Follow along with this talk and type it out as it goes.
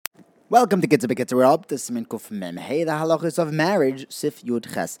Welcome to Kitzur B'Kitzur Up, the Siman Kuf Mem. Hey, the halachas of marriage, Sif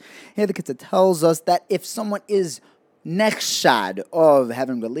Yud Ches. Here the Kitzur tells us that if someone is nechshad of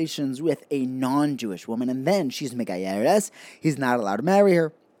having relations with a non-Jewish woman and then she's megayeres, he's not allowed to marry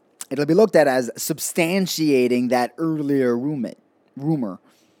her. It'll be looked at as substantiating that earlier rumor.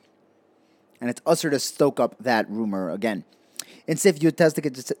 And it's usher to stoke up that rumor again. In Sif Yud Tes,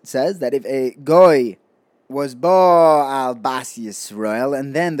 it says that if a goy was Bo al Bas Yisrael,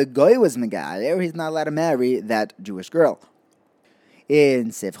 and then the goy was Megayer, he's not allowed to marry that Jewish girl.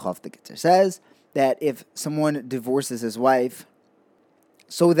 In Sif Chof, the Kitzur says that if someone divorces his wife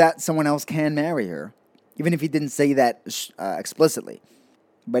so that someone else can marry her, even if he didn't say that explicitly,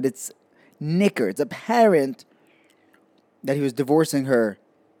 but it's nicker, it's apparent that he was divorcing her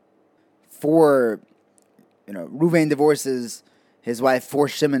for, Reuven divorces his wife for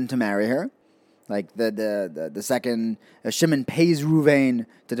Shimon to marry her. Like the second, Shimon pays Reuven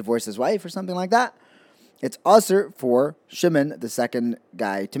to divorce his wife or something like that. It's usher for Shimon, the second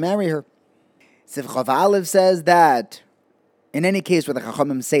guy, to marry her. Sif Chav Aleph says that in any case where the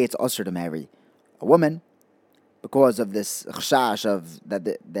Chachamim say it's usher to marry a woman, because of this chashash of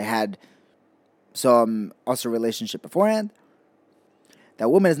that they had some usher relationship beforehand, that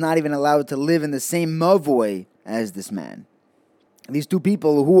woman is not even allowed to live in the same mavoi as this man. These two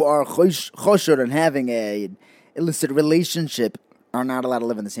people who are chosher and having an illicit relationship are not allowed to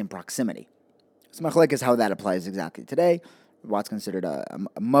live in the same proximity. So machlek is how that applies exactly today. What's considered a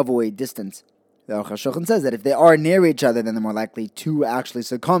mavoi distance. The Aruch HaShulchan says that if they are near each other, then they're more likely to actually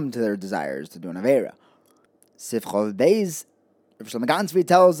succumb to their desires to do an avera. Sif Chol Beis, Rav Shlomo Gansvi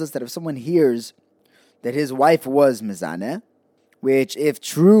tells us that if someone hears that his wife was mizaneh, which if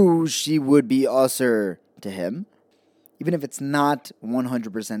true, she would be usher to him, even if it's not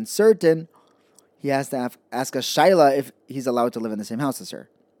 100% certain, he has to ask a shaila if he's allowed to live in the same house as her,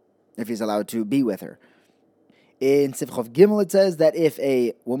 if he's allowed to be with her. In Sif Chav Gimel, it says that if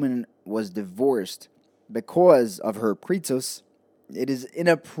a woman was divorced because of her pritzus, it is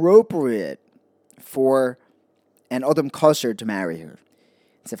inappropriate for an Adam kosher to marry her.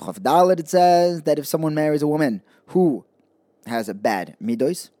 In Sif Chav Dalet, it says that if someone marries a woman who has a bad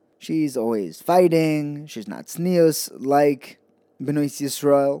midos, she's always fighting, she's not tznius like B'nai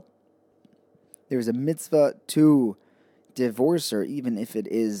Yisrael, there's a mitzvah to divorce her even if it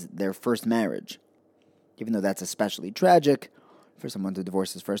is their first marriage, even though that's especially tragic for someone to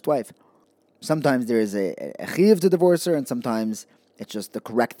divorce his first wife. Sometimes there is a chiyuv to divorce her, and sometimes it's just the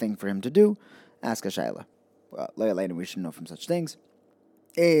correct thing for him to do. Ask a shaila. Well, later we should know from such things.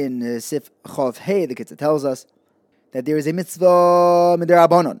 In Sif Chav Hey, the Kitzur tells us that there is a mitzvah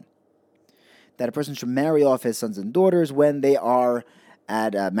midirabanan, that a person should marry off his sons and daughters when they are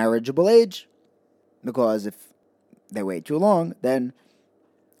at a marriageable age, because if they wait too long, then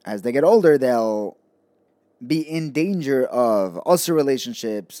as they get older, they'll be in danger of usher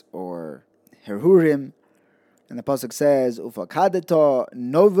relationships or herhurim. And the pasuk says, "Ufakadeta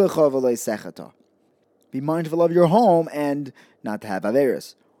novecha v'lo sechata." Be mindful of your home and not to have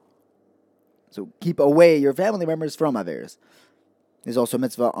averis. So keep away your family members from averis. There's also a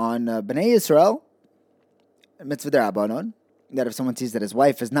mitzvah on B'nai Yisrael, a mitzvah derabanan, that if someone sees that his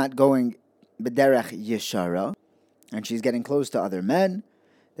wife is not going b'derech yeshara, and she's getting close to other men,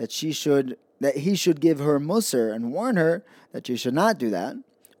 that he should give her musar and warn her that she should not do that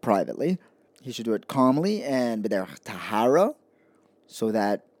privately. He should do it calmly and b'derech tahara, so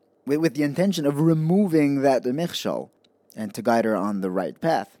that with the intention of removing that michshol and to guide her on the right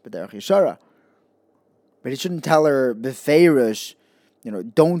path, b'derech yeshara. But he shouldn't tell her b'feirush,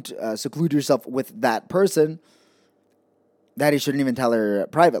 don't seclude yourself with that person. That he shouldn't even tell her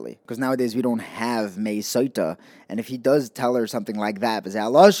privately, because nowadays we don't have meisaita, and if he does tell her something like that,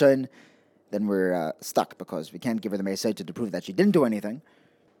 then we're stuck, because we can't give her the meisaita to prove that she didn't do anything.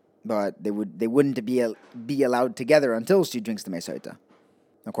 But they wouldn't be allowed together until she drinks the meisaita,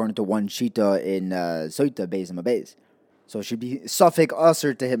 according to one shita in soita beis and mabeis. So it should be safek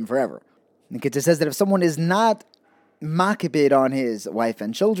aser to him forever. The Kitzur says that if someone is not makibid on his wife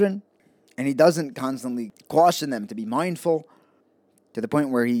and children, and he doesn't constantly caution them to be mindful, to the point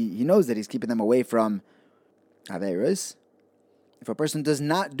where he knows that he's keeping them away from averis, if a person does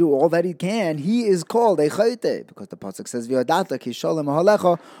not do all that he can, he is called a chayte, because the pasuk says, "V'yodata ki sholem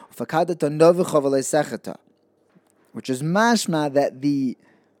ha'alecha ufakadeta novecha v'lo sechata," which is mashma that the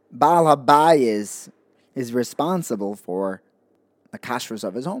Baal HaBayis is responsible for the kashrus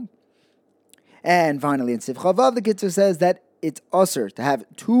of his home. And finally, in Sif Chavav, the Kitzur says that it's usher to have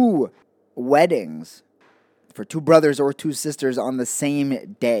two weddings for two brothers or two sisters on the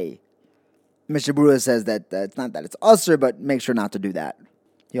same day. Mishnah Berurah says that it's not that it's usher, but make sure not to do that.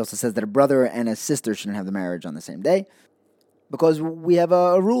 He also says that a brother and a sister shouldn't have the marriage on the same day, because we have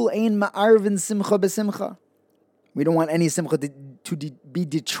a rule, ein ma'arvin simcha besimcha. We don't want any simcha to be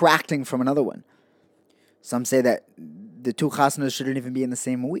detracting from another one. Some say that the two chasnas shouldn't even be in the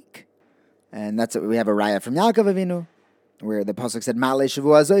same week. And that's what we have a raya from Yaakov Avinu, where the pasuk said, Ma'ale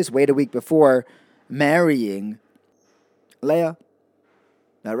Shavua Zois, wait a week before marrying Leah,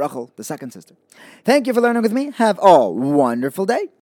 Rachel, the second sister. Thank you for learning with me. Have a wonderful day.